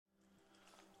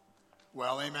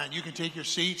Well, amen. You can take your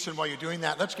seats, and while you're doing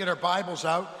that, let's get our Bibles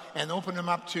out and open them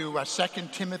up to 2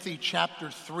 Timothy chapter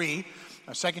 3.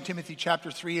 2 Timothy chapter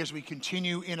 3 as we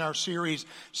continue in our series,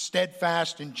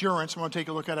 Steadfast Endurance. I want to take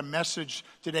a look at a message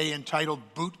today entitled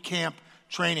Boot Camp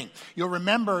Training. You'll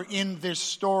remember in this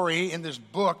story, in this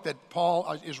book that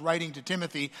Paul is writing to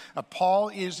Timothy, Paul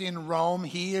is in Rome.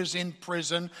 He is in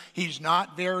prison. He's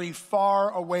not very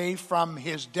far away from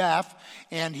his death,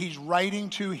 and he's writing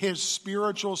to his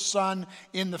spiritual son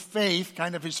in the faith,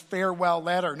 kind of his farewell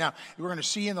letter. Now, we're going to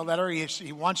see in the letter,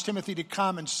 he wants Timothy to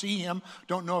come and see him.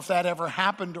 Don't know if that ever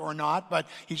happened or not, but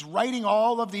he's writing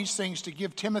all of these things to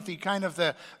give Timothy kind of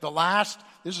the last,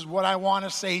 this is what I want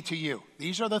to say to you.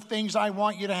 These are the things I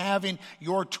want you to have in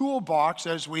your toolbox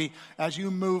as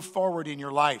you move forward in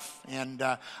your life. And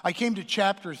I came to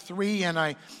chapter 3, and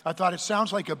I thought it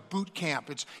sounds like a boot camp.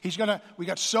 We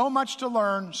got so much to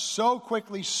learn so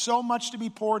quickly, so much to be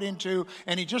poured into,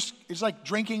 and it's like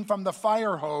drinking from the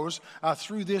fire hose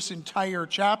through this entire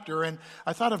chapter. And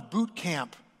I thought of boot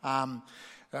camp.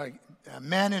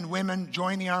 Men and women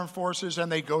join the armed forces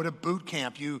and they go to boot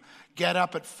camp. You get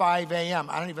up at 5 a.m.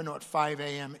 I don't even know what 5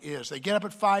 a.m. is. They get up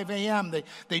at 5 a.m.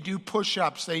 They do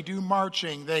push-ups. They do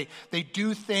marching. They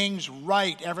do things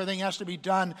right. Everything has to be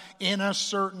done in a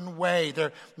certain way.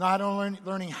 They're not only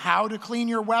learning how to clean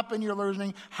your weapon, you're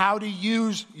learning how to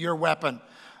use your weapon.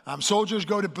 Soldiers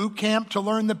go to boot camp to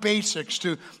learn the basics,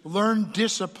 to learn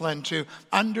discipline, to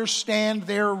understand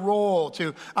their role,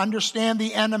 to understand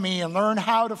the enemy and learn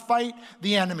how to fight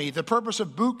the enemy. The purpose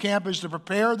of boot camp is to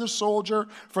prepare the soldier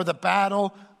for the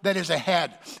battle that is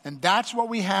ahead. And that's what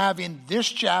we have in this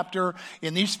chapter,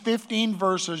 in these 15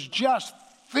 verses, just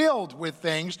filled with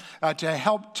things to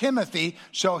help Timothy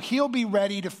so he'll be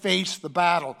ready to face the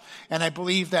battle. And I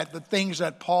believe that the things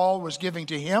that Paul was giving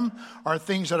to him are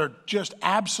things that are just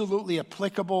absolutely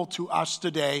applicable to us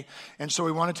today. And so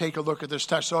we want to take a look at this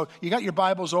text. So you got your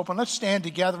Bibles open. Let's stand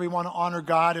together. We want to honor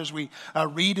God as we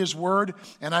read his word.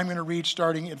 And I'm going to read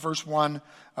starting at verse 1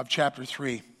 of chapter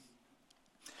 3.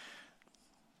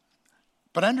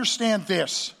 But understand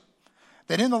this,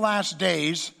 that in the last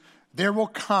days there will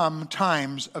come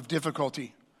times of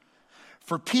difficulty.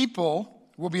 For people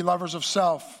will be lovers of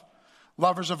self,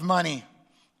 lovers of money,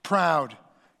 proud,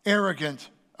 arrogant,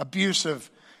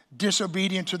 abusive,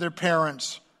 disobedient to their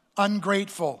parents,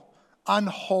 ungrateful,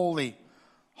 unholy,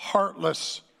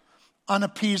 heartless,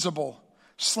 unappeasable,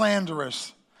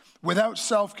 slanderous, without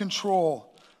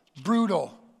self-control,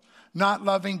 brutal, not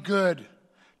loving good,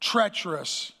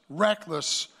 treacherous,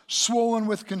 reckless, swollen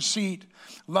with conceit,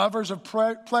 lovers of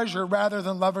pleasure rather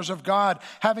than lovers of God,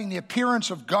 having the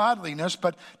appearance of godliness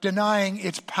but denying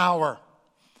its power.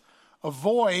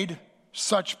 Avoid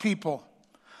such people.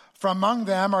 For among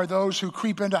them are those who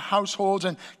creep into households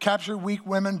and capture weak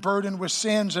women burdened with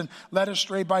sins and led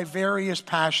astray by various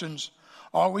passions,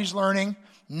 always learning,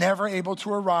 never able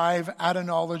to arrive at a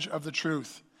knowledge of the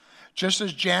truth. Just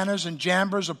as Jannes and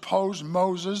Jambres opposed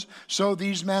Moses, so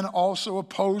these men also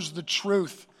oppose the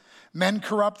truth. Men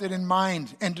corrupted in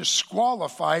mind and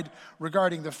disqualified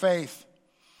regarding the faith.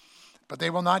 But they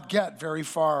will not get very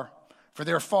far, for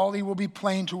their folly will be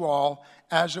plain to all,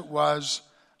 as it was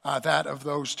that of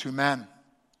those two men.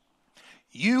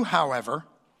 You, however,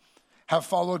 have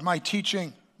followed my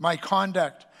teaching, my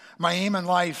conduct, my aim in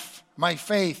life, my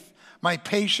faith, my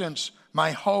patience,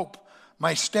 my hope,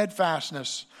 my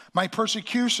steadfastness, my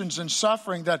persecutions and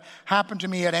suffering that happened to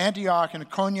me at Antioch and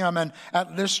Iconium and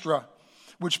at Lystra,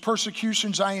 which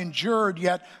persecutions I endured,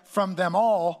 yet from them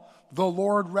all the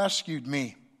Lord rescued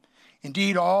me.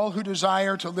 Indeed, all who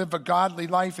desire to live a godly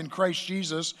life in Christ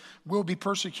Jesus will be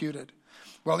persecuted,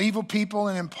 while evil people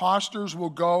and impostors will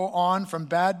go on from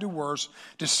bad to worse,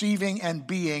 deceiving and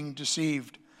being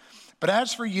deceived. But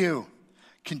as for you,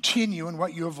 continue in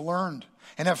what you have learned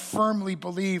and have firmly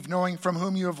believed, knowing from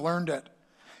whom you have learned it,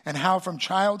 and how from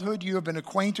childhood you have been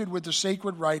acquainted with the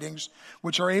sacred writings,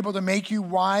 which are able to make you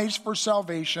wise for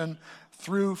salvation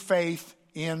through faith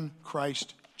in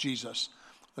Christ Jesus.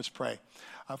 Let's pray.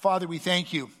 Father, we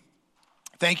thank you.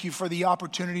 Thank you for the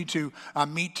opportunity to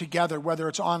meet together, whether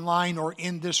it's online or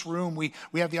in this room. We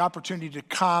have the opportunity to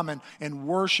come and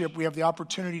worship. We have the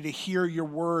opportunity to hear your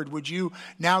word. Would you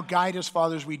now guide us,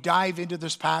 Father, as we dive into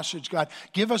this passage, God?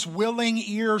 Give us willing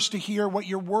ears to hear what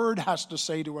your word has to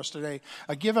say to us today.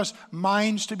 Give us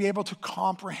minds to be able to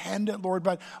comprehend it, Lord.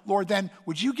 But, Lord, then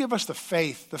would you give us the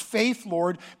faith,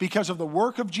 Lord, because of the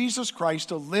work of Jesus Christ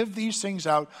to live these things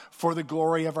out for the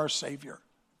glory of our Savior.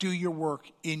 Do your work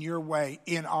in your way,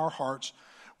 in our hearts.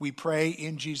 We pray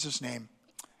in Jesus' name.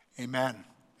 Amen.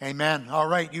 Amen. All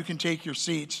right, you can take your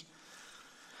seats.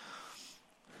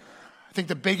 I think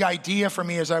the big idea for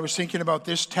me as I was thinking about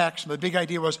this text, the big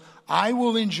idea was, I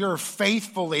will endure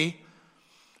faithfully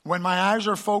when my eyes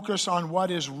are focused on what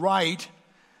is right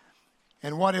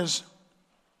and what is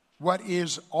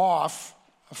off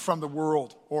from the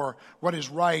world, or what is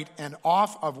right and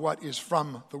off of what is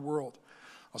from the world.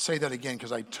 I'll say that again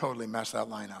because I totally messed that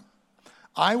line up.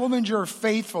 I will endure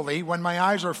faithfully when my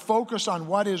eyes are focused on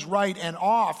what is right and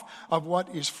off of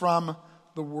what is from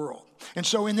the world. And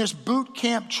so in this boot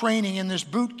camp training, in this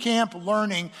boot camp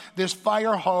learning, this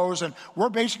fire hose, and we're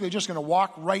basically just going to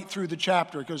walk right through the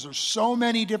chapter because there's so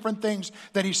many different things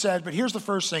that he said. But here's the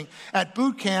first thing. At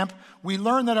boot camp, we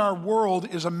learn that our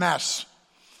world is a mess.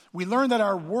 We learn that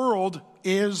our world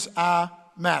is a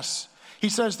mess. He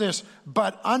says this,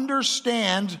 but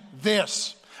understand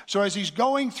this. So as he's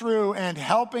going through and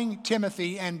helping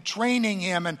Timothy and training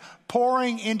him and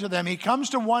pouring into them, he comes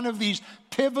to one of these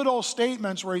pivotal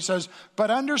statements where he says,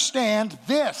 but understand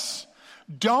this.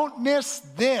 Don't miss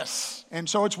this. And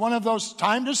so it's one of those,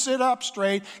 time to sit up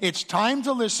straight. It's time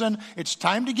to listen. It's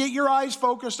time to get your eyes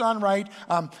focused on right.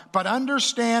 But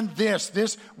understand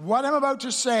this. What I'm about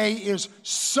to say is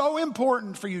so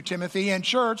important for you, Timothy, and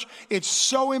church. It's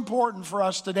so important for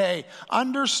us today.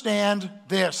 Understand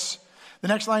this. The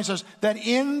next line says that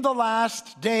in the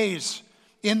last days,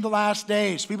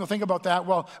 people think about that.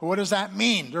 Well, what does that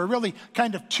mean? There are really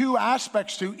kind of two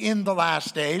aspects to in the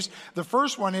last days. The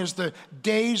first one is the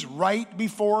days right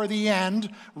before the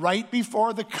end, right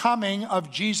before the coming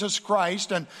of Jesus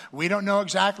Christ. And we don't know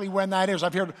exactly when that is.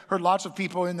 I've heard lots of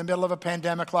people in the middle of a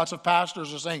pandemic, lots of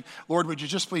pastors are saying, Lord, would you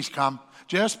just please come?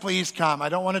 Just please come. I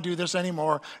don't want to do this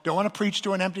anymore. Don't want to preach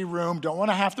to an empty room. Don't want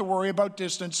to have to worry about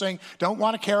distancing. Don't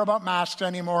want to care about masks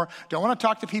anymore. Don't want to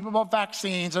talk to people about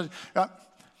vaccines.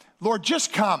 Lord,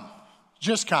 just come.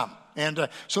 Just come. And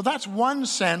so that's one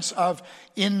sense of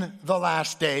in the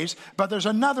last days. But there's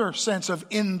another sense of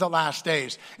in the last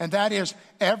days. And that is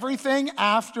everything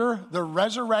after the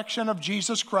resurrection of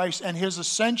Jesus Christ and his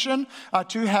ascension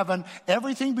to heaven,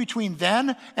 everything between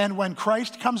then and when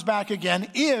Christ comes back again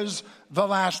is the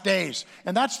last days.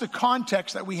 And that's the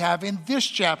context that we have in this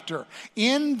chapter.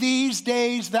 In these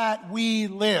days that we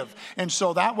live. And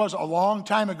so that was a long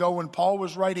time ago when Paul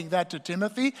was writing that to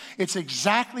Timothy. It's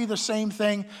exactly the same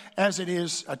thing as it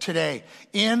is today.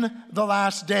 In the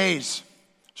last days.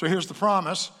 So here's the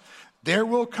promise. There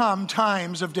will come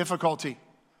times of difficulty.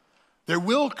 There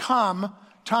will come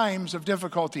times of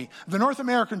difficulty. The North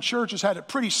American church has had it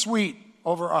pretty sweet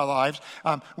over our lives.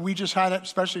 We just had it,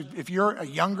 especially if you're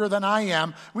younger than I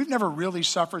am, we've never really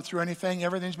suffered through anything.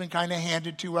 Everything's been kind of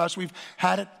handed to us. We've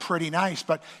had it pretty nice.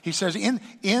 But he says,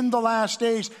 in the last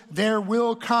days, there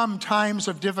will come times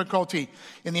of difficulty.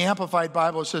 In the Amplified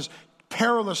Bible, it says,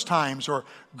 perilous times or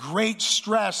great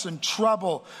stress and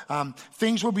trouble.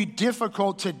 Things will be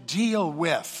difficult to deal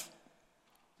with.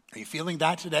 Are you feeling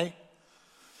that today?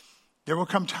 There will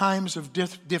come times of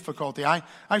difficulty. I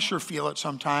sure feel it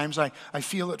sometimes. I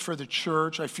feel it for the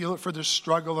church. I feel it for the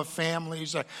struggle of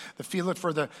families. I feel it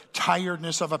for the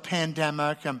tiredness of a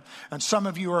pandemic. And some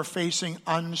of you are facing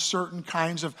uncertain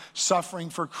kinds of suffering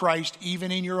for Christ,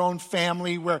 even in your own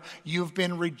family where you've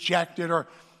been rejected, or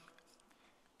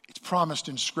it's promised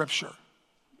in Scripture.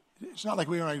 It's not like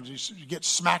we want to get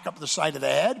smack up the side of the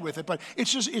head with it, but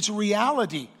it's a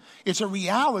reality. It's a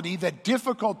reality that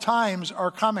difficult times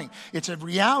are coming. It's a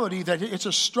reality that it's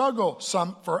a struggle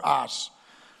for us.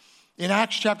 In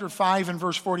Acts chapter 5 and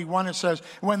verse 41, it says,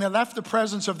 when they left the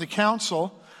presence of the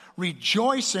council,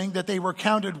 rejoicing that they were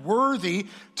counted worthy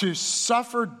to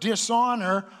suffer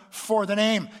dishonor for the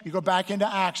name. You go back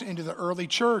into Acts, into the early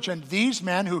church, and these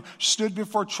men who stood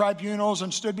before tribunals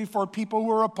and stood before people who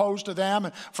were opposed to them,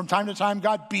 and from time to time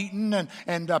got beaten,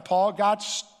 and Paul got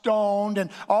stoned, and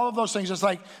all of those things. It's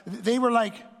like, they were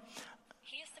like,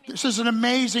 this is an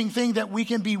amazing thing that we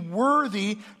can be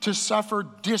worthy to suffer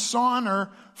dishonor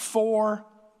for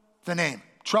the name.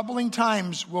 Troubling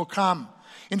times will come.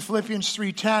 In Philippians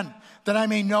 3:10, that I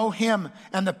may know him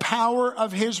and the power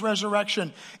of his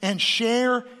resurrection and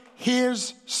share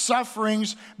his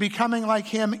sufferings, becoming like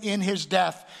him in his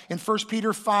death. In 1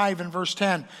 Peter 5 and verse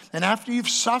 10, and after you've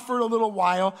suffered a little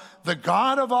while, the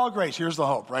God of all grace, here's the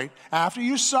hope, right? After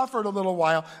you suffered a little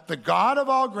while, the God of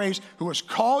all grace, who has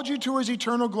called you to his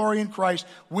eternal glory in Christ,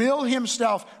 will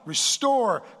himself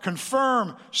restore,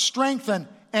 confirm, strengthen,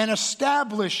 and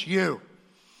establish you.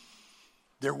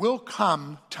 There will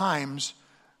come times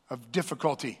of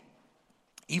difficulty.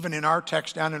 Even in our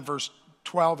text down in verse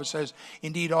 12, it says,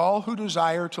 indeed, all who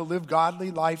desire to live godly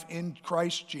life in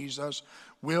Christ Jesus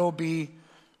will be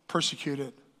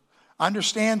persecuted.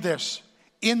 Understand this.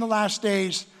 In the last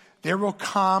days, there will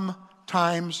come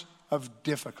times of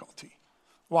difficulty.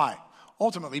 Why?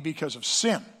 Ultimately because of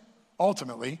sin.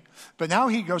 Ultimately. But now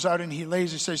he goes out and he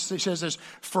says this,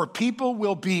 for people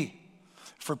will be.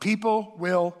 For people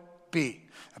will be.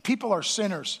 People are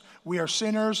sinners. We are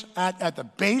sinners at the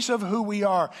base of who we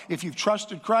are. If you've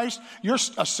trusted Christ, you're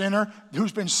a sinner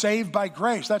who's been saved by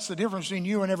grace. That's the difference between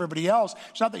you and everybody else.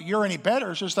 It's not that you're any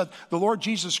better. It's just that the Lord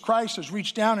Jesus Christ has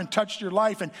reached down and touched your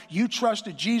life, and you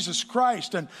trusted Jesus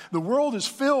Christ. And the world is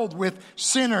filled with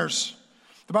sinners.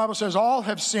 The Bible says all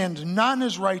have sinned, none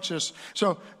is righteous.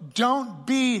 So don't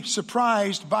be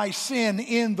surprised by sin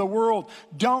in the world.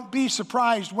 Don't be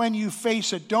surprised when you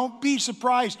face it. Don't be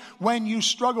surprised when you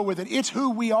struggle with it. It's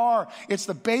who we are. It's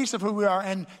the base of who we are.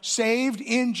 And saved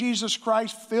in Jesus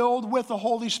Christ, filled with the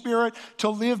Holy Spirit to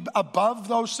live above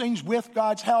those things with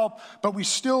God's help. But we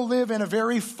still live in a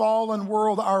very fallen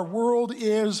world. Our world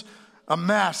is a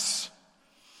mess.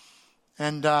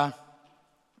 And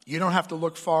you don't have to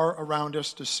look far around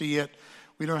us to see it.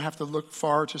 We don't have to look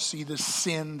far to see the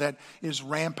sin that is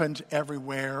rampant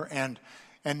everywhere. And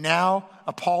now,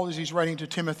 Paul, as he's writing to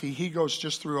Timothy, he goes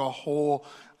just through a whole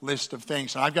list of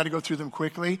things. And I've got to go through them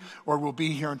quickly, or we'll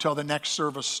be here until the next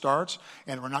service starts.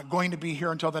 And we're not going to be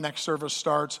here until the next service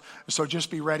starts. So just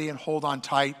be ready and hold on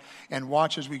tight and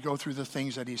watch as we go through the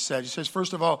things that he said. He says,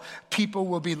 first of all, people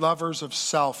will be lovers of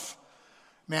self.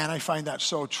 Man, I find that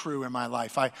so true in my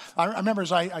life. I remember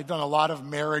as I'd done a lot of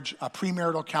marriage,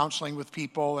 premarital counseling with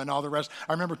people and all the rest.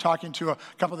 I remember talking to a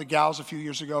couple of the gals a few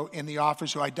years ago in the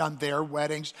office who I'd done their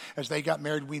weddings. As they got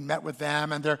married, we met with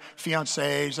them and their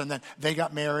fiancés, and then they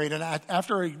got married. And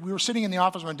after we were sitting in the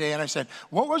office one day, and I said,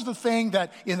 what was the thing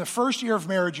that in the first year of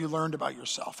marriage you learned about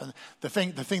yourself? And the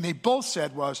thing they both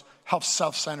said was how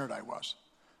self-centered I was.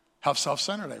 How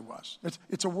self-centered I was.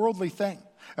 It's a worldly thing.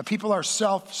 People are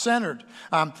self-centered.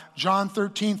 John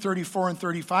 13, 34 and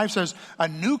 35 says, a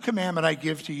new commandment I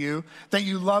give to you, that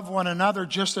you love one another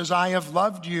just as I have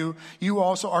loved you. You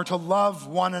also are to love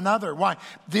one another. Why?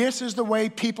 This is the way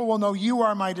people will know you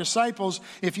are my disciples,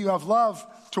 if you have love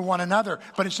to one another.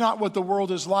 But it's not what the world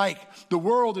is like. The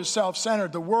world is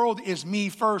self-centered. The world is me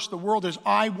first. The world is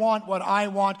I want what I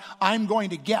want. I'm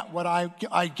going to get what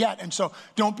I get. And so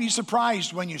don't be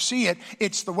surprised when you see it.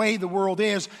 It's the way the world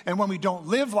is. And when we don't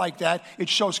live like that, it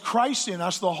shows Christ in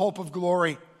us, the hope of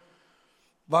glory.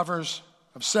 Lovers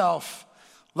of self.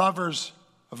 Lovers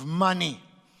of money.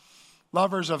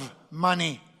 Lovers of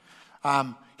money.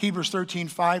 Hebrews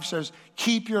 13:5 says,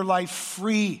 keep your life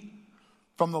free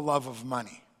from the love of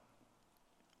money.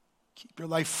 Keep your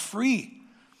life free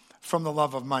from the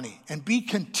love of money and be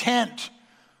content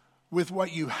with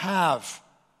what you have.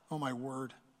 Oh, my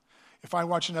word. If I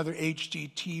watch another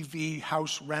HGTV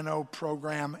house reno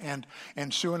program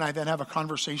and Sue and I then have a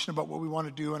conversation about what we want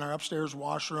to do in our upstairs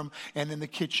washroom and in the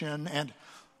kitchen, and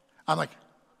I'm like,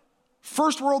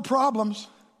 first world problems.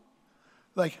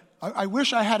 Like, I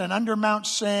wish I had an undermount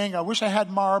sink. I wish I had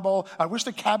marble. I wish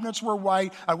the cabinets were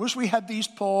white. I wish we had these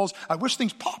pulls. I wish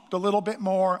things popped a little bit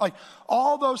more. Like,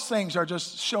 all those things are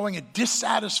just showing a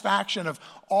dissatisfaction of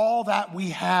all that we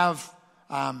have.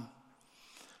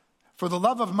 For the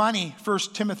love of money, 1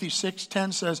 Timothy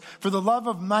 6:10 says, for the love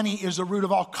of money is the root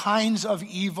of all kinds of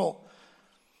evil.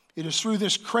 It is through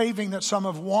this craving that some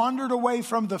have wandered away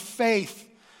from the faith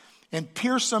and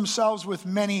pierce themselves with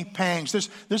many pangs.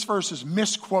 This verse is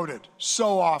misquoted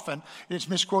so often. It's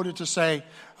misquoted to say,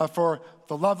 for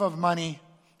the love of money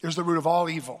is the root of all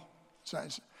evil.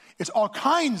 It's all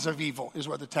kinds of evil is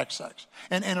what the text says.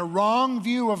 And a wrong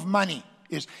view of money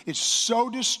is so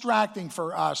distracting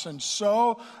for us and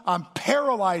so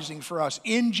paralyzing for us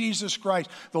in Jesus Christ.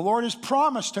 The Lord has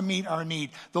promised to meet our need.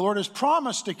 The Lord has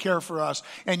promised to care for us.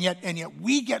 And yet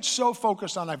we get so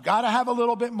focused on, I've got to have a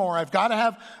little bit more. I've got to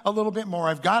have a little bit more.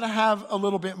 I've got to have a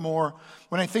little bit more.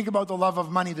 When I think about the love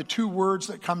of money, the two words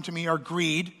that come to me are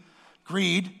greed.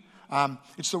 Greed.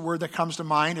 It's the word that comes to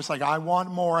mind. It's like, I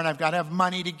want more and I've got to have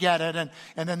money to get it. And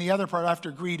then the other part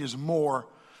after greed is more.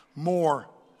 More.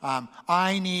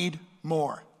 I need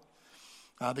more.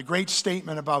 The great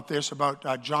statement about this,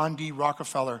 about John D.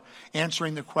 Rockefeller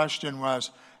answering the question was,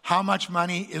 how much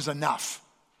money is enough?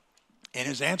 And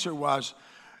his answer was,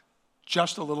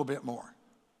 just a little bit more.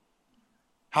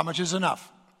 How much is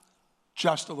enough?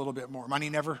 Just a little bit more. Money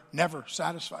never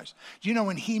satisfies. Do you know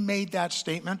when he made that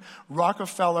statement,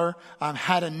 Rockefeller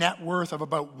had a net worth of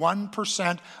about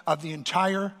 1% of the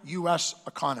entire U.S.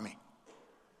 economy.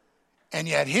 And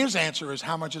yet his answer is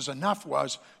how much is enough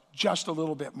was just a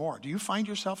little bit more. Do you find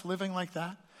yourself living like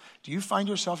that? Do you find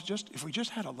yourself if we just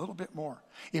had a little bit more,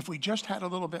 if we just had a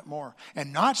little bit more,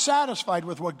 and not satisfied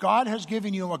with what God has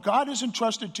given you and what God has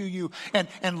entrusted to you, and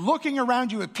looking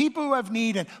around you at people who have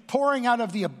need and pouring out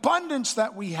of the abundance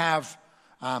that we have,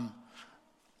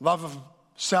 Love of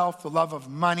self, the love of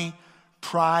money,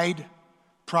 pride.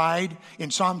 Pride.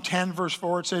 In Psalm 10, verse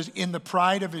 4, it says, in the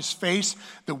pride of his face,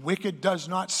 the wicked does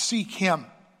not seek him.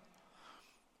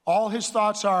 All his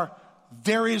thoughts are,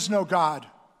 there is no God.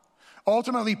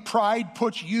 Ultimately, pride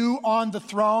puts you on the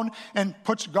throne and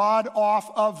puts God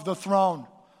off of the throne.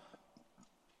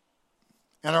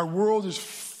 And our world is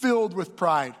filled with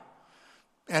pride.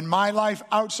 And my life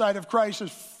outside of Christ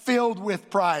is filled with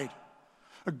pride.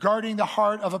 Guarding the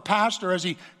heart of a pastor as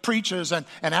he preaches, and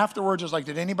afterwards is like,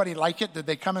 did anybody like it? Did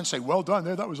they come and say, well done,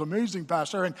 that was amazing,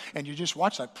 pastor? And you just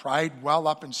watch that pride well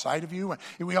up inside of you.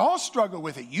 And we all struggle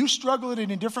with it. You struggle with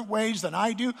it in different ways than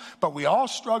I do, but we all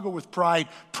struggle with pride.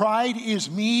 Pride is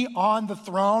me on the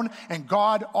throne and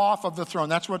God off of the throne.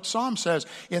 That's what Psalm says.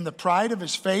 In the pride of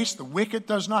his face, the wicked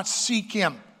does not seek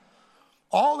him.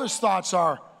 All his thoughts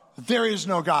are, there is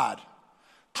no God.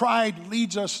 Pride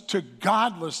leads us to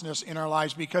godlessness in our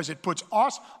lives because it puts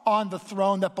us on the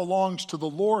throne that belongs to the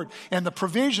Lord. And the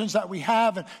provisions that we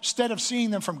have, instead of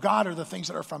seeing them from God, are the things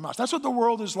that are from us. That's what the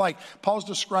world is like. Paul's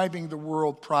describing the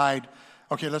world, pride.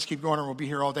 Okay, let's keep going or we'll be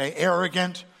here all day.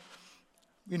 Arrogant.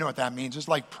 You know what that means. It's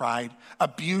like pride.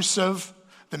 Abusive.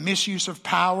 The misuse of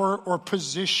power or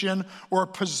position or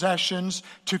possessions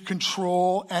to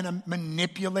control and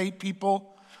manipulate people.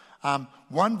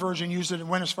 One version used it and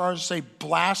went as far as to say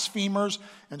blasphemers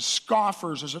and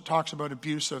scoffers as it talks about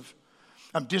abusive.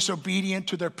 Disobedient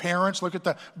to their parents. Look at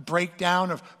the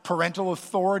breakdown of parental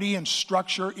authority and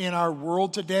structure in our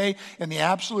world today and the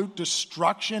absolute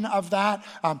destruction of that.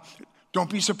 Don't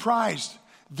be surprised.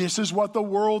 This is what the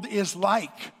world is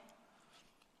like.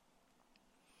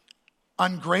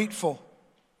 Ungrateful.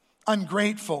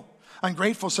 Ungrateful.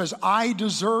 Ungrateful says, I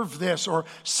deserve this, or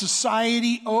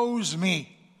society owes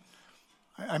me.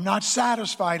 I'm not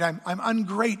satisfied. I'm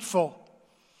ungrateful.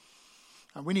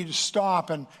 We need to stop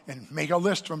and make a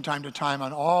list from time to time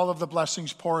on all of the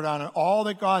blessings poured on it, all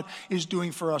that God is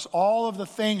doing for us, all of the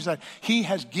things that he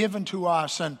has given to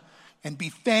us, and be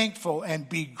thankful and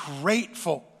be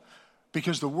grateful,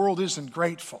 because the world isn't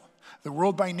grateful. The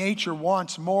world by nature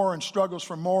wants more and struggles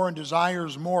for more and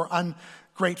desires more.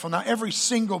 Ungrateful. Now, every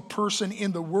single person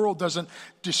in the world doesn't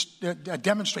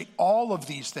demonstrate all of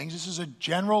these things. This is a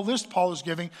general list Paul is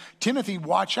giving. Timothy,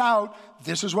 watch out.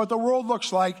 This is what the world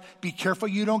looks like. Be careful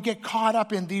you don't get caught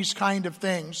up in these kind of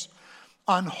things.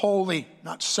 Unholy,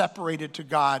 not separated to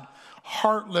God.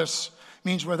 Heartless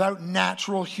means without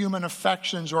natural human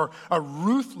affections or a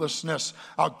ruthlessness.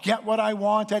 I'll get what I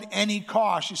want at any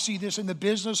cost. You see this in the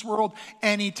business world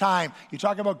anytime. You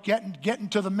talk about getting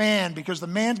to the man because the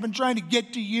man's been trying to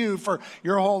get to you for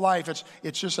your whole life.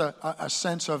 It's just a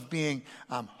sense of being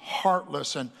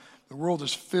heartless, and the world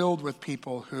is filled with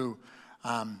people who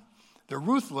they're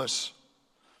ruthless,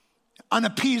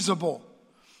 unappeasable.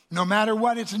 No matter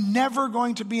what, it's never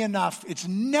going to be enough. It's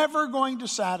never going to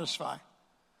satisfy.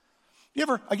 Do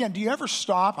you ever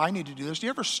stop? I need to do this. Do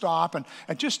you ever stop and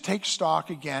just take stock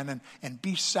again and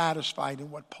be satisfied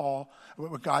in what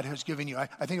God has given you?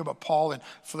 I think about Paul in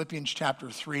Philippians chapter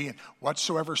 3, and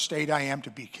whatsoever state I am, to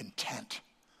be content.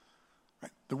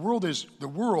 Right? The world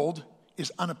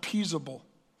is unappeasable,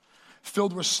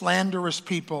 filled with slanderous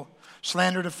people.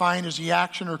 Slander defined as the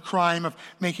action or crime of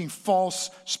making false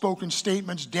spoken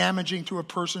statements damaging to a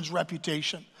person's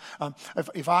reputation.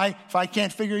 If I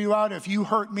can't figure you out, if you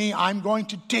hurt me, I'm going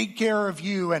to take care of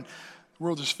you. And the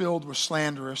world is filled with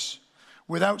slanderous.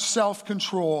 Without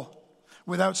self-control.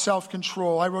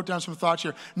 I wrote down some thoughts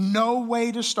here. No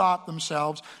way to stop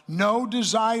themselves. No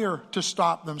desire to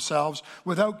stop themselves.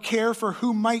 Without care for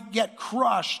who might get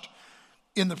crushed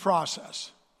in the process.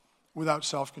 Without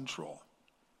self-control.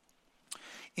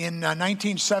 In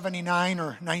 1979 or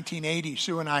 1980,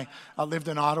 Sue and I lived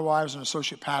in Ottawa. I was an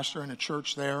associate pastor in a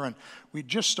church there, and we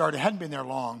just started, hadn't been there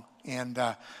long, and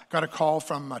got a call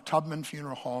from Tubman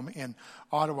Funeral Home in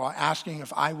Ottawa asking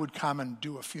if I would come and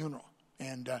do a funeral.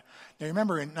 And now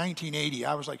remember, in 1980,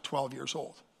 I was like 12 years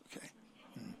old. Okay,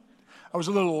 I was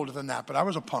a little older than that, but I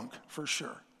was a punk for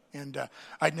sure. And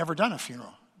I'd never done a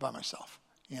funeral by myself.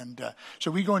 And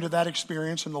so we go into that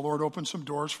experience, and the Lord opened some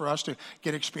doors for us to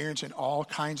get experience in all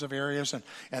kinds of areas. And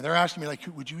they're asking me, like,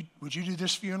 would you do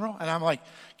this funeral? And I'm like,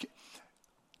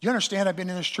 you understand I've been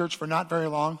in this church for not very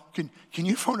long? Can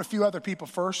you phone a few other people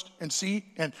first and see?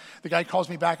 And the guy calls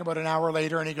me back about an hour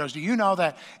later, and he goes, do you know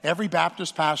that every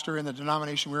Baptist pastor in the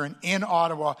denomination we're in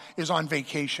Ottawa is on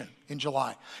vacation in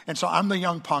July? And so I'm the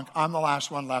young punk. I'm the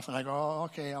last one left. And I go, oh,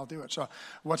 okay, I'll do it. So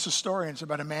what's the story? And it's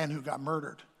about a man who got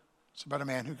murdered. It's about a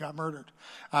man who got murdered.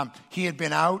 He had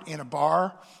been out in a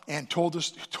bar and told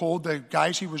the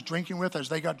guys he was drinking with as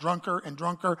they got drunker and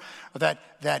drunker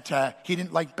that he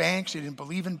didn't like banks. He didn't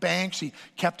believe in banks. He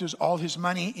kept all his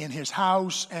money in his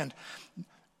house. And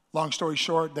long story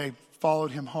short, they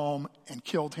followed him home and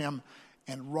killed him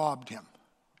and robbed him.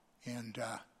 And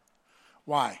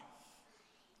why?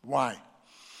 Why?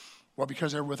 Well,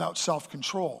 because they're without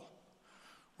self-control.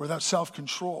 Without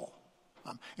self-control.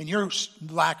 And your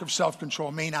lack of self-control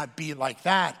may not be like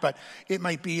that, but it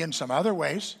might be in some other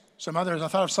ways. Some others. I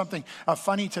thought of something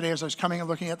funny today as I was coming and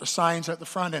looking at the signs at the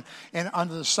front, and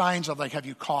under the signs of like, have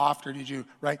you coughed or did you,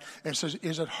 right? And it says,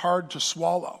 is it hard to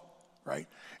swallow, right?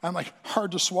 I'm like,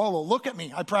 hard to swallow. Look at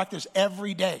me. I practice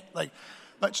every day. Like,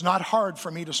 it's not hard for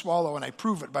me to swallow, and I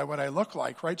prove it by what I look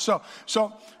like, right? So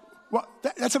well,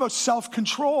 that's about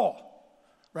self-control,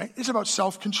 right? It's about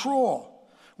self-control.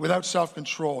 Without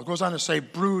self-control. It goes on to say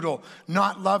brutal,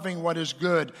 not loving what is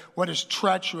good, what is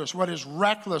treacherous, what is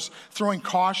reckless, throwing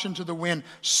caution to the wind,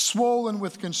 swollen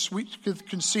with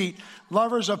conceit,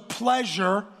 lovers of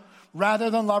pleasure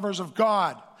rather than lovers of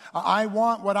God. I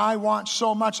want what I want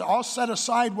so much. I'll set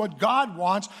aside what God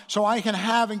wants so I can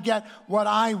have and get what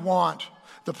I want.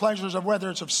 The pleasures of whether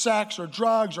it's of sex or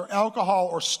drugs or alcohol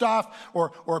or stuff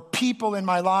or people in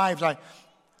my lives.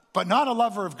 But not a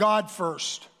lover of God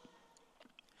first.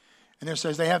 And it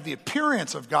says they have the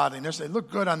appearance of godliness. They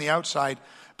look good on the outside,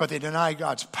 but they deny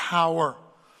God's power.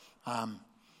 And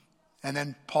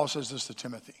then Paul says this to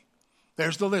Timothy.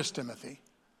 There's the list, Timothy.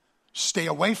 Stay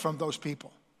away from those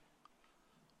people.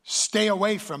 Stay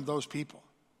away from those people.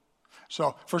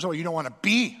 So, first of all, you don't want to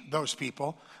be those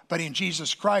people. But in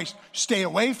Jesus Christ, stay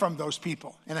away from those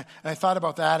people. And I thought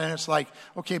about that, and it's like,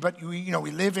 okay, but we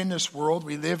live in this world.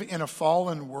 We live in a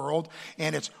fallen world,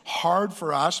 and it's hard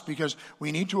for us because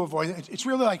we need to avoid it. It's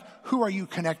really like, who are you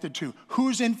connected to?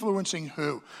 Who's influencing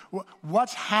who?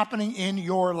 What's happening in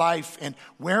your life, and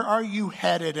where are you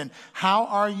headed, and how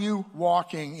are you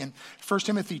walking? In 1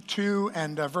 Timothy 2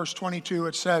 and verse 22,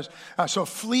 it says, so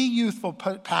flee youthful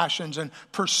passions and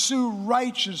pursue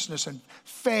righteousness and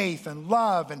faith and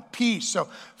love and peace. So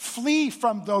flee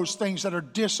from those things that are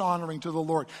dishonoring to the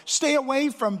Lord. Stay away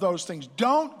from those things.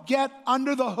 Don't get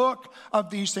under the hook of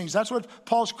these things. That's what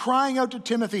Paul's crying out to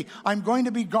Timothy. I'm going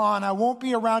to be gone. I won't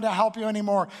be around to help you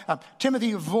anymore.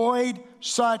 Timothy, avoid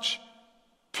such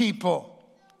people.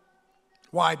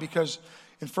 Why? Because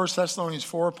in 1 Thessalonians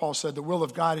 4, Paul said, the will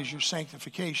of God is your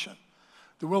sanctification.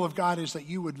 The will of God is that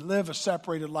you would live a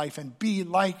separated life and be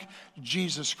like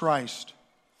Jesus Christ.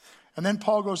 And then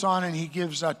Paul goes on and he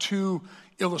gives two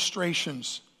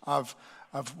illustrations of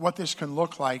what this can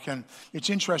look like. And it's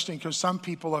interesting because some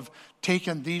people have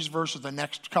taken these verses, the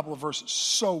next couple of verses,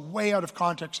 so way out of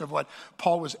context of what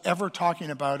Paul was ever talking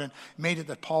about and made it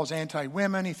that Paul's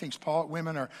anti-women. He thinks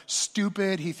women are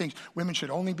stupid. He thinks women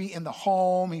should only be in the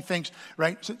home. He thinks,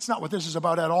 right? So it's not what this is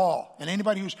about at all. And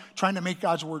anybody who's trying to make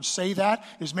God's word say that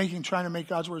is trying to make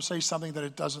God's word say something that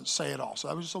it doesn't say at all. So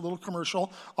that was just a little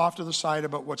commercial off to the side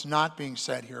about what's not being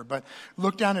said here. But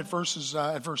look down at verse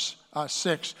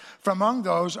 6. From among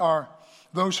those are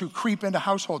those who creep into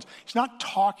households. He's not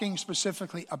talking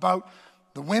specifically about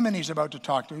the women he's about to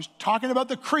talk to. He's talking about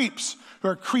the creeps who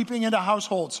are creeping into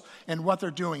households and what they're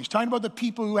doing. He's talking about the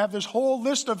people who have this whole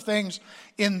list of things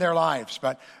in their lives.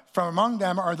 But from among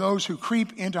them are those who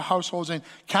creep into households and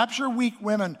capture weak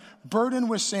women, burdened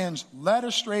with sins, led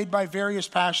astray by various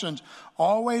passions,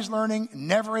 always learning,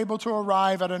 never able to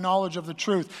arrive at a knowledge of the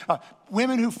truth.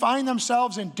 Women who find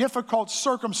themselves in difficult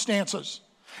circumstances.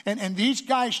 And these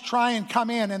guys try and come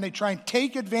in and they try and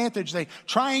take advantage. They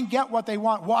try and get what they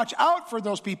want. Watch out for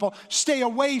those people. Stay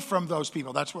away from those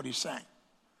people. That's what he's saying.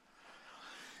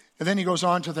 And then he goes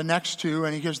on to the next two,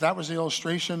 and he gives, that was the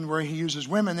illustration where he uses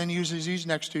women, then he uses these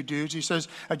next two dudes. He says,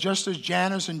 just as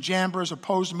Jannes and Jambres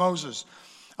opposed Moses.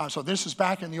 So this is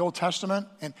back in the Old Testament,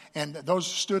 and those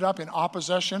stood up in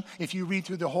opposition. If you read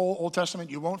through the whole Old Testament,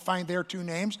 you won't find their two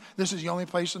names. This is the only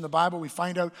place in the Bible we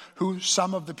find out who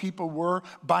some of the people were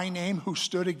by name who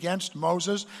stood against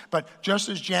Moses. But just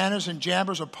as Jannes and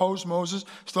Jambres opposed Moses,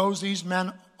 so these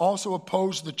men also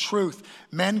opposed the truth.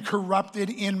 Men corrupted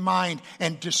in mind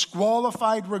and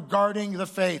disqualified regarding the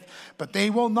faith. But they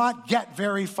will not get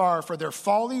very far, for their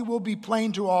folly will be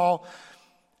plain to all,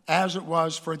 as it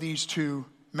was for these two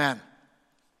men.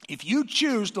 If you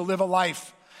choose to live a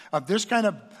life of this kind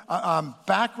of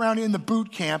background in the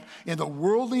boot camp, in the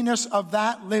worldliness of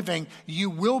that living, you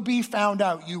will be found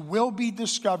out. You will be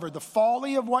discovered. The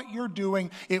folly of what you're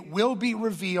doing, it will be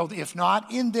revealed, if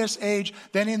not in this age,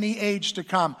 then in the age to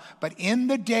come. But in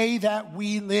the day that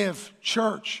we live,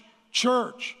 church,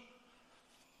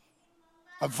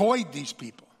 Avoid these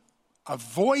people.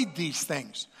 Avoid these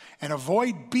things. And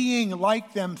avoid being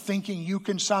like them, thinking you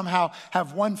can somehow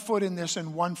have one foot in this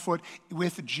and one foot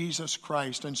with Jesus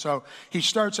Christ. And so he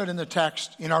starts out in the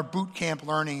text, in our boot camp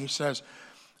learning, he says,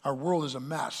 our world is a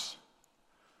mess.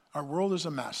 Our world is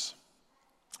a mess.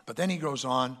 But then he goes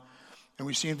on, and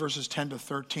we see in verses 10 to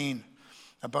 13,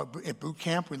 about at boot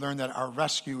camp, we learn that our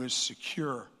rescue is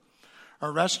secure.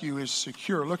 Our rescue is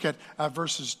secure. Look at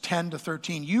verses 10 to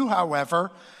 13. You,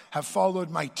 however, have followed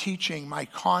my teaching, my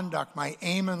conduct, my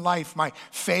aim in life, my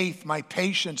faith, my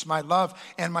patience, my love,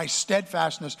 and my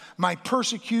steadfastness, my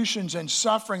persecutions and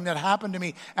suffering that happened to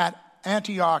me at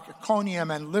Antioch,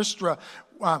 Iconium, and Lystra,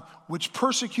 which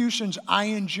persecutions I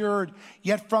endured,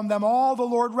 yet from them all the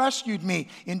Lord rescued me.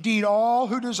 Indeed, all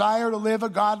who desire to live a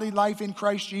godly life in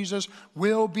Christ Jesus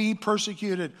will be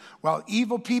persecuted, while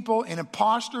evil people and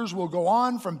impostors will go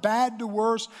on from bad to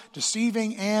worse,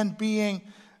 deceiving and being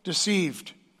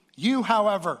deceived. You,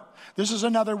 however, this is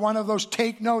another one of those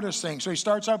take notice things. So he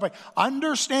starts out by,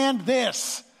 understand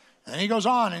this. And then he goes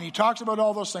on and he talks about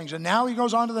all those things. And now he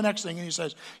goes on to the next thing and he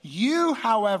says, you,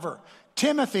 however,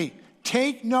 Timothy,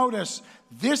 take notice.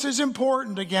 This is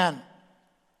important again.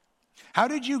 How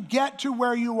did you get to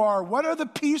where you are? What are the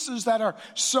pieces that are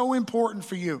so important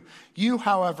for you? You,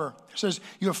 however, says,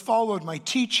 you have followed my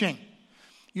teaching.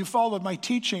 You followed my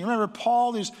teaching. Remember,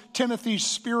 Paul is Timothy's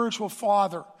spiritual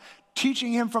father,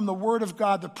 teaching him from the Word of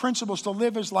God the principles to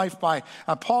live his life by.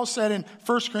 Paul said in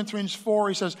 1 Corinthians 4,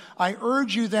 he says, I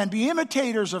urge you then, be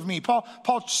imitators of me. Paul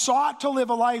sought to live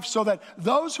a life so that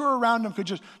those who are around him could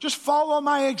just follow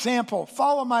my example.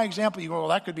 Follow my example. You go, well,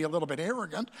 that could be a little bit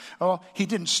arrogant. Well, he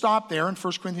didn't stop there in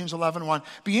 1 Corinthians 11:1.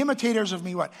 Be imitators of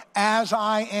me, what? As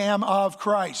I am of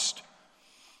Christ.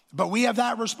 But we have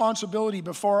that responsibility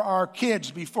before our kids,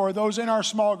 before those in our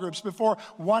small groups, before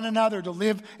one another to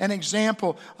live an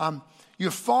example.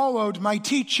 You followed my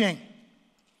teaching.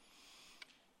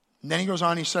 And then he goes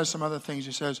on, he says some other things.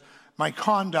 He says, my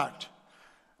conduct,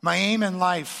 my aim in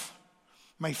life,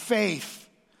 my faith,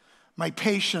 my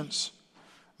patience,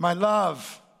 my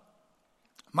love,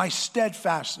 my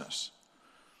steadfastness.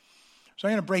 So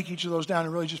I'm going to break each of those down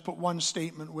and really just put one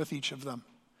statement with each of them.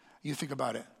 You think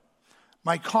about it.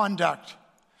 My conduct.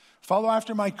 Follow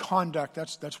after my conduct.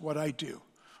 That's what I do.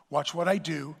 Watch what I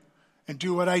do and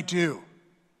do what I do.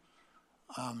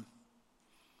 It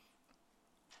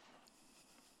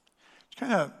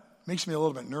kind of makes me a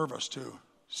little bit nervous to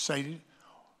say,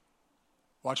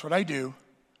 watch what I do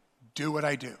what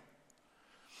I do.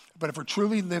 But if we're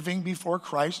truly living before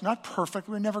Christ, not perfect,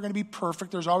 we're never going to be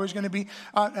perfect. There's always going to be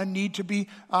a need to be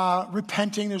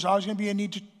repenting. There's always going to be a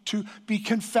need to be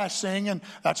confessing, and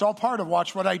that's all part of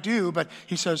watch what I do. But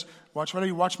he says, watch what I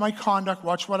do, watch my conduct,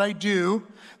 watch what I do.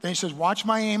 Then he says, watch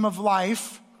my aim of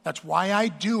life. That's why I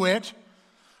do it.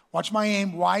 Watch my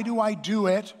aim. Why do I do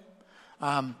it?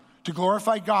 To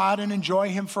glorify God and enjoy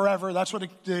him forever. That's what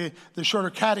the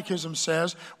shorter catechism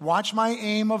says. Watch my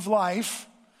aim of life.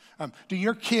 Do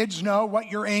your kids know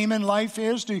what your aim in life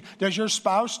is? Does your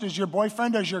spouse, does your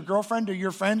boyfriend, does your girlfriend, do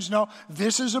your friends know?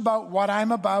 This is about what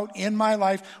I'm about in my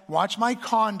life. Watch my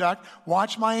conduct.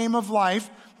 Watch my aim of life.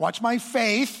 Watch my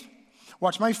faith.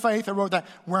 Watch my faith. I wrote that.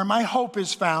 Where my hope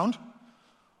is found.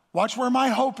 Watch where my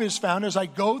hope is found as I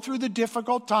go through the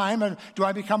difficult time. And do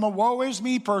I become a woe is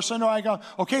me person? Or I go,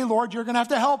 okay, Lord, you're going to have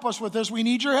to help us with this. We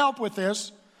need your help with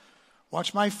this.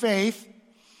 Watch my faith.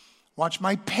 Watch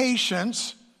my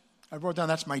patience. I wrote down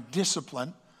that's my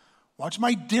discipline. Watch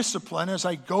my discipline as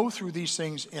I go through these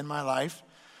things in my life.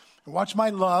 Watch my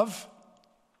love.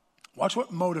 Watch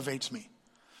what motivates me.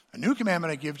 A new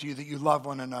commandment I give to you, that you love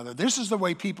one another. This is the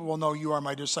way people will know you are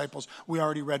my disciples. We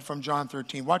already read from John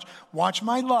 13. Watch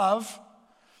my love.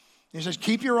 He says,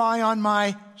 keep your eye on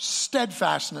my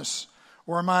steadfastness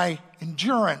or my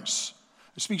endurance.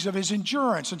 It speaks of his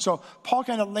endurance. And so Paul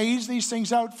kind of lays these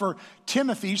things out for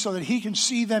Timothy so that he can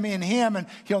see them in him, and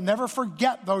he'll never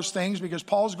forget those things because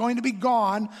Paul's going to be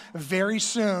gone very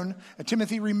soon. And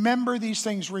Timothy, remember these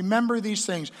things,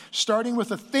 starting with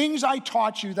the things I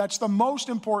taught you. That's the most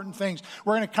important things.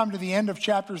 We're going to come to the end of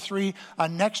chapter 3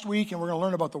 next week, and we're going to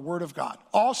learn about the Word of God.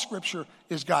 All Scripture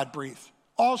is God-breathed.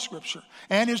 All Scripture,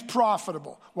 and is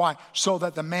profitable. Why? So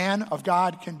that the man of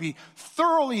God can be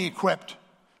thoroughly equipped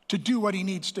to do what he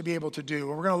needs to be able to do.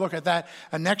 And we're going to look at that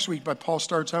next week, but Paul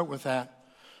starts out with that.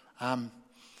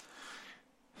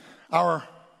 Our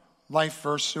life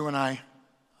verse, Sue and I,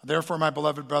 therefore, my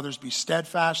beloved brothers, be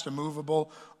steadfast,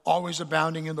 immovable, always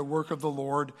abounding in the work of the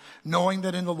Lord, knowing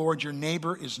that in the Lord your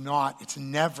neighbor is not, it's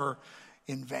never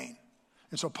in vain.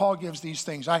 And so Paul gives these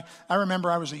things. I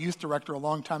remember I was a youth director a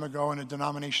long time ago in a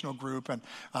denominational group, and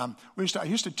I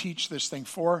used to teach this thing,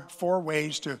 four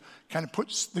ways to kind of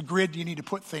put the grid you need to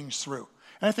put things through.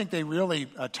 And I think they really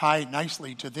tie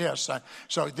nicely to this.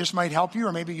 So this might help you,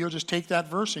 or maybe you'll just take that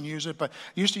verse and use it. But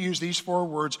I used to use these 4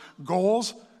 words: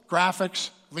 goals, graphics,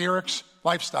 lyrics,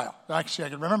 lifestyle. Actually, I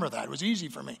can remember that. It was easy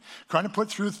for me. Trying to put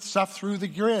stuff through the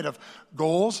grid of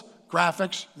goals,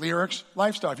 graphics, lyrics,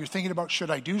 lifestyle. If you're thinking about,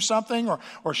 should I do something,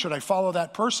 or should I follow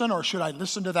that person, or should I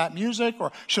listen to that music,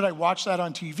 or should I watch that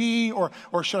on TV,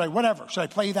 or should I whatever? Should I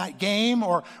play that game,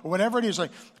 or whatever it is?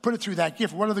 Like, put it through that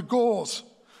gift. What are the goals?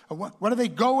 What are they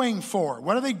going for?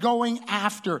 What are they going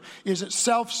after? Is it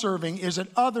self-serving? Is it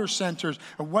other-centered?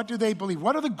 What do they believe?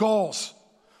 What are the goals?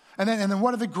 And then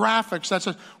what are the graphics? That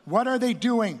says, what are they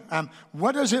doing?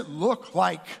 What does it look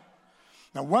like?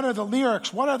 Now, what are the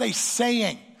lyrics? What are they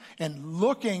saying? And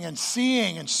looking and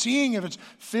seeing if it's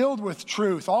filled with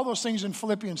truth. All those things in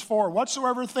Philippians 4.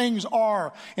 Whatsoever things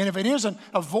are. And if it isn't,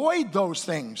 avoid those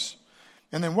things.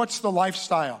 And then what's the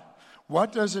lifestyle?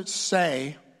 What does it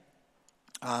say?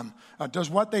 Does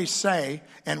what they say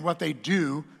and what they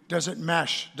do, does it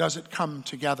mesh? Does it come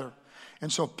together?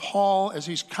 And so Paul, as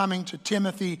he's coming to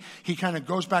Timothy, he kind of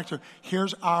goes back to,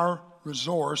 here's our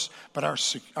resource, but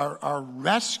our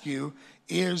rescue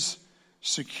is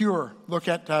secure. Look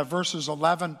at verses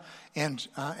 11 and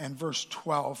verse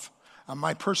 12.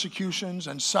 My persecutions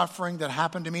and suffering that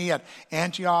happened to me at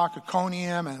Antioch,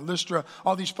 Iconium, and Lystra,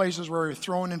 all these places where we were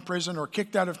thrown in prison or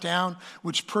kicked out of town,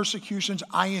 which persecutions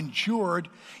I endured,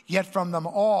 yet from them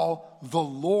all the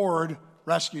Lord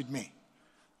rescued me.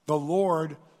 The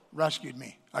Lord rescued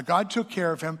me. God took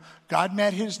care of him. God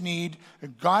met his need.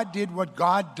 God did what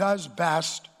God does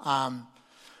best. The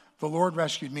Lord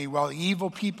rescued me. While evil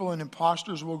people and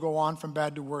impostors will go on from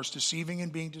bad to worse, deceiving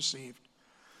and being deceived.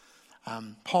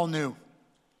 Paul knew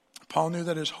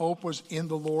that his hope was in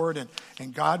the Lord,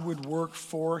 and God would work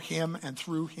for him and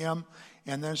through him.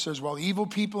 And then it says, while evil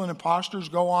people and impostors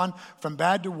go on from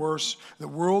bad to worse, the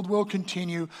world will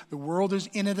continue. The world is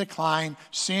in a decline.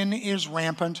 Sin is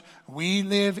rampant. We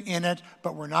live in it,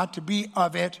 but we're not to be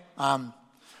of it.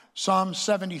 Psalm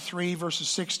 73, verses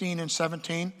 16 and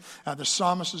 17. The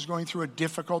psalmist is going through a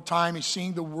difficult time. He's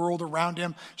seeing the world around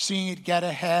him, seeing it get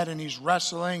ahead, and he's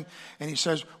wrestling. And he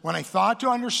says, when I thought to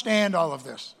understand all of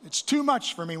this, it's too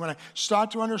much for me. When I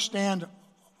start to understand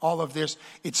all of this,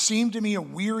 it seemed to me a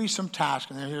wearisome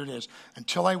task. And here it is.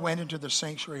 Until I went into the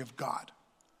sanctuary of God.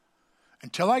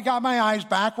 Until I got my eyes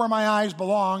back where my eyes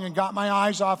belong and got my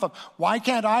eyes off of, why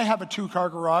can't I have a 2-car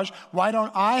garage? Why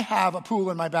don't I have a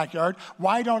pool in my backyard?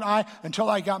 Why don't I? Until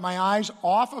I got my eyes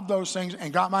off of those things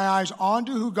and got my eyes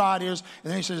onto who God is.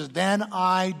 And then he says, then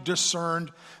I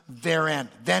discerned their end.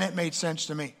 Then it made sense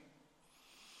to me.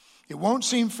 It won't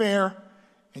seem fair,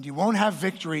 and you won't have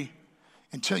victory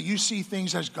until you see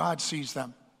things as God sees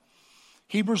them.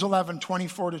 Hebrews 11,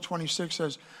 24 to 26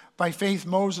 says, by faith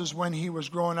Moses, when he was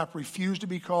growing up, refused to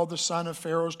be called the son of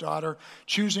Pharaoh's daughter,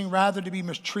 choosing rather to be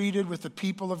mistreated with the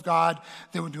people of God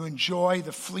than to enjoy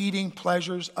the fleeting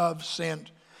pleasures of sin.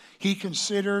 He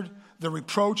considered the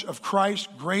reproach of Christ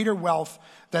greater wealth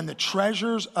than the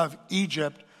treasures of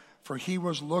Egypt, for he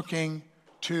was looking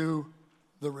to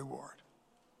the reward.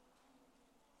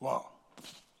 Whoa.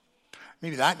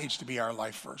 Maybe that needs to be our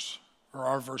life verse, or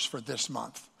our verse for this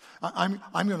month. I'm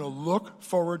going to look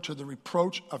forward to the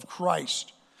reproach of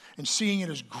Christ and seeing it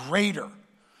as greater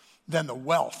than the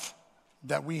wealth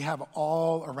that we have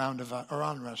all around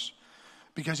us,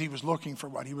 because he was looking for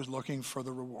what? He was looking for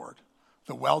the reward.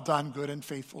 The well done, good and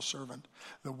faithful servant.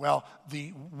 The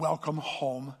welcome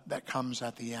home that comes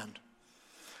at the end.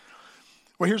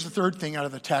 Well, here's the third thing out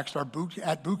of the text.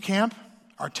 At boot camp,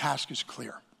 our task is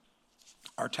clear.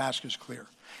 Our task is clear.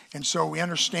 And so we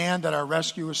understand that our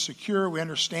rescue is secure. We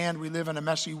understand we live in a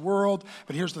messy world.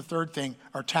 But here's the third thing.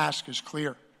 Our task is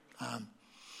clear.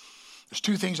 There's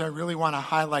 2 things I really want to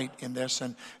highlight in this,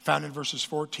 and found in verses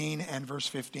 14 and verse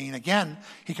 15. Again,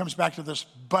 he comes back to this,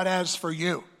 but as for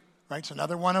you. Right? It's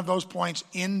another one of those points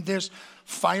in this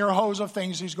fire hose of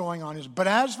things he's going on is, but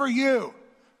as for you.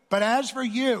 But as for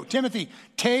you. Timothy,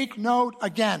 take note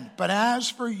again. But as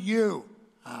for you.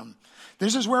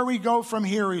 This is where we go from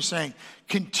here, he's saying.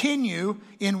 Continue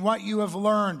in what you have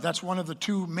learned. That's one of the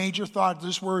 2 major thoughts,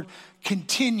 this word,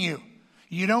 continue.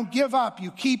 You don't give up. You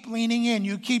keep leaning in.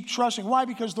 You keep trusting. Why?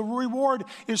 Because the reward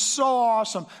is so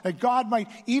awesome that God might,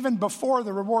 even before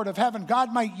the reward of heaven,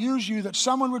 God might use you that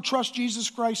someone would trust Jesus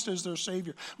Christ as their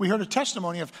Savior. We heard a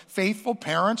testimony of faithful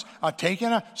parents taking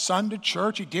a son to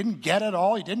church. He didn't get it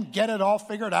all. He didn't get it all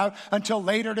figured out until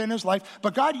later in his life.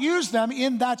 But God used them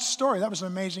in that story. That was an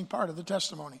amazing part of the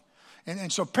testimony.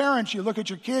 And so parents, you look at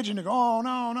your kids and you go, oh,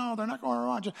 no, they're not going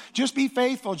wrong. Just be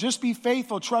faithful. Just be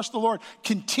faithful. Trust the Lord.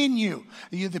 Continue.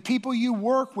 The people you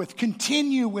work with,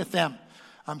 continue with them.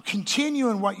 Continue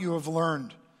in what you have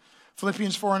learned.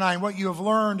 Philippians 4:9, what you have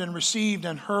learned and received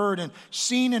and heard and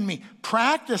seen in me.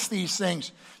 Practice these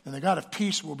things, and the God of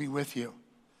peace will be with you.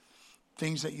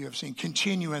 Things that you have seen,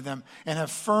 continue in them and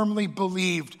have firmly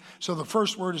believed. So the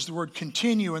first word is the word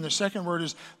continue, and the second word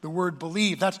is the word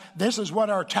believe. This is what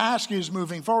our task is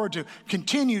moving forward to.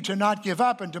 Continue to not give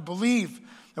up and to believe.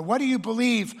 And what do you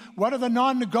believe? What are the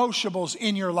non-negotiables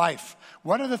in your life?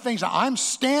 What are the things? I'm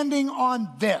standing on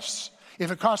this. If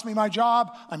it costs me my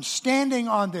job, I'm standing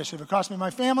on this. If it costs me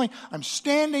my family, I'm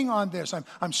standing on this.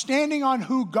 I'm standing on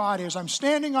who God is. I'm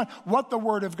standing on what the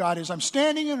Word of God is. I'm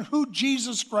standing on who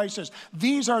Jesus Christ is.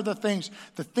 These are the things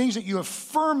that you have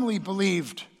firmly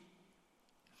believed.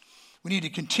 We need to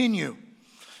continue.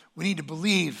 We need to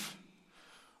believe.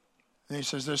 And he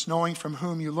says this, knowing from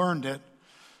whom you learned it.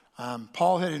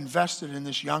 Paul had invested in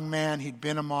this young man. He'd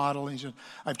been a model. He said,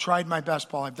 I've tried my best,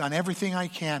 Paul. I've done everything I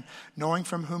can, knowing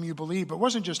from whom you believe. But it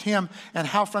wasn't just him, and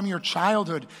how from your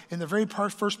childhood. In the very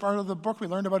first part of the book, we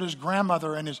learned about his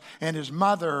grandmother and his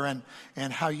mother,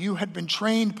 and how you had been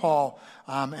trained, Paul,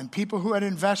 and people who had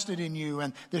invested in you,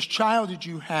 and this child that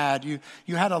you had. You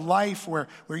had a life where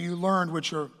you learned,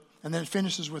 and then it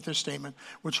finishes with this statement,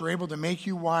 which are able to make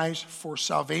you wise for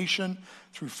salvation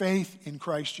through faith in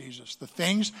Christ Jesus. The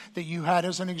things that you had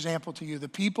as an example to you, the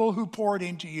people who poured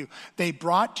into you, they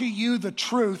brought to you the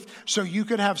truth so you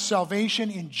could have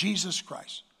salvation in Jesus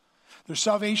Christ. There's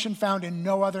salvation found in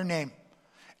no other name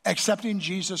except in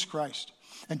Jesus Christ.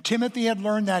 And Timothy had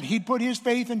learned that. He'd put his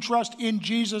faith and trust in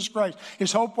Jesus Christ.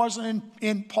 His hope wasn't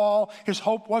in Paul. His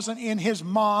hope wasn't in his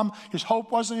mom. His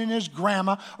hope wasn't in his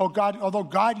grandma. Although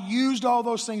God used all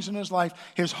those things in his life,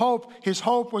 his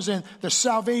hope was in the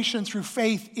salvation through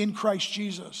faith in Christ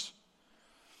Jesus.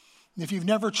 And if you've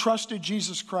never trusted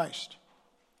Jesus Christ,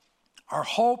 our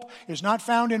hope is not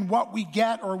found in what we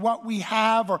get or what we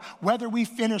have or whether we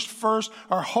finished first.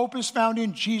 Our hope is found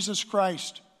in Jesus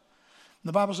Christ.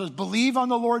 The Bible says, believe on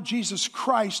the Lord Jesus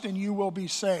Christ and you will be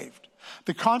saved.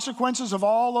 The consequences of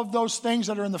all of those things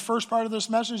that are in the first part of this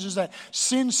message is that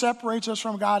sin separates us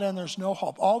from God and there's no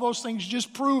hope. All those things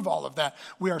just prove all of that.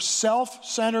 We are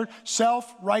self-centered,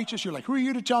 self-righteous. You're like, who are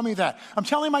you to tell me that? I'm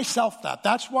telling myself that.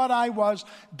 That's what I was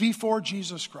before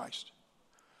Jesus Christ.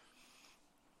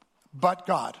 But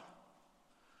God,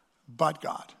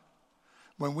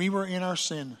 when we were in our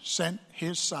sin, sent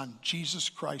his son, Jesus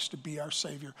Christ, to be our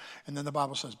Savior. And then the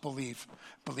Bible says, believe.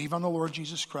 Believe on the Lord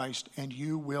Jesus Christ, and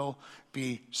you will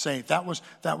be saved. That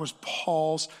was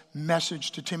Paul's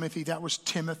message to Timothy. That was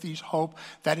Timothy's hope.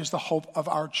 That is the hope of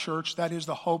our church. That is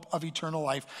the hope of eternal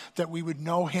life, that we would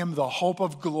know him, the hope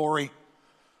of glory.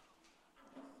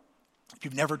 If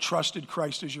you've never trusted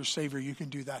Christ as your Savior, you can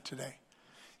do that today.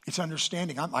 It's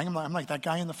understanding. I'm like that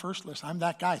guy in the first list. I'm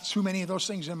that guy. Too many of those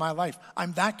things in my life.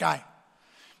 I'm that guy.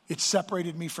 It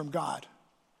separated me from God.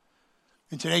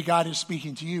 And today God is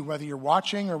speaking to you, whether you're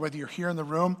watching or whether you're here in the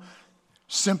room.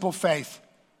 Simple faith.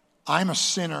 I'm a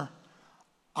sinner.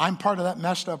 I'm part of that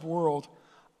messed up world.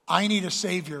 I need a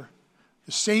Savior.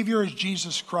 The Savior is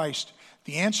Jesus Christ.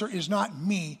 The answer is not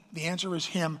me. The answer is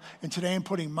him. And today I'm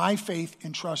putting my faith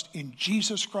and trust in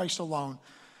Jesus Christ alone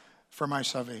for my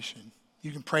salvation.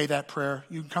 You can pray that prayer.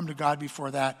 You can come to God before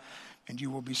that, and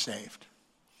you will be saved.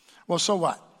 Well, so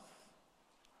what?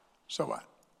 So what?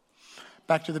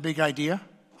 Back to the big idea.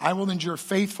 I will endure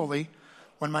faithfully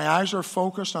when my eyes are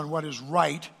focused on what is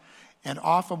right and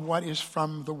off of what is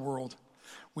from the world.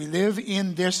 We live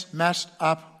in this messed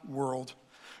up world.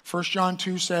 1 John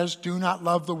 2 says, do not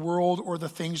love the world or the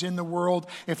things in the world.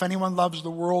 If anyone loves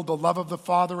the world, the love of the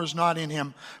Father is not in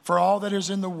him. For all that is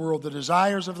in the world, the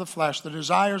desires of the flesh, the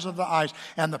desires of the eyes,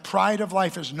 and the pride of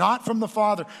life is not from the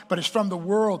Father, but is from the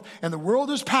world. And the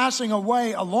world is passing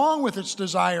away along with its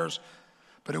desires.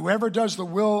 But whoever does the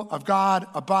will of God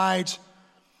abides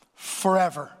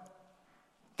forever.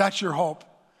 That's your hope.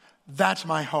 That's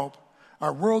my hope.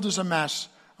 Our world is a mess.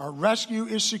 Our rescue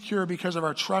is secure because of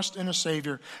our trust in a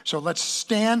Savior. So let's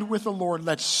stand with the Lord.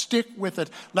 Let's stick with it.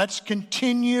 Let's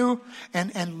continue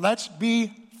and let's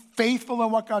be faithful in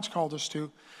what God's called us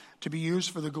to be used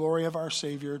for the glory of our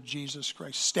Savior, Jesus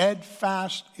Christ.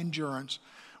 Steadfast endurance.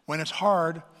 When it's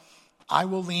hard, I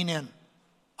will lean in.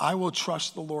 I will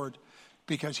trust the Lord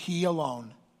because he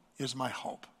alone is my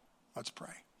hope. Let's pray.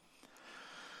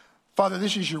 Father,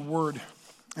 this is your word,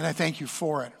 and I thank you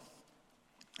for it.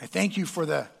 I thank you for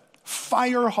the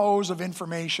fire hose of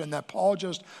information that Paul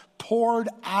just poured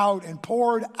out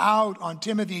on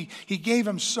Timothy. He gave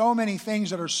him so many things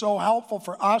that are so helpful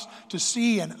for us to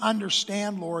see and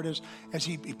understand, Lord. As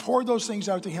he poured those things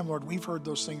out to him, Lord, we've heard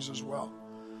those things as well.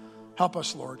 Help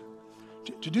us, Lord,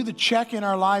 to do the check in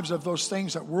our lives of those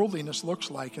things that worldliness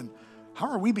looks like, and how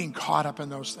are we being caught up in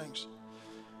those things?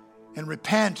 And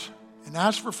repent and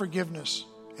ask for forgiveness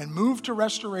and move to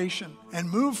restoration and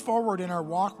move forward in our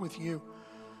walk with you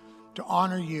to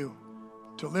honor you,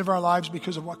 to live our lives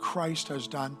because of what Christ has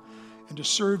done, and to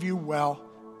serve you well,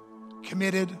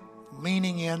 committed,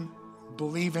 leaning in,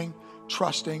 believing,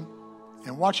 trusting,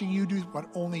 and watching you do what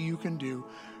only you can do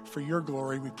for your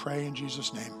glory. We pray in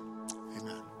Jesus' name.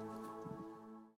 Amen.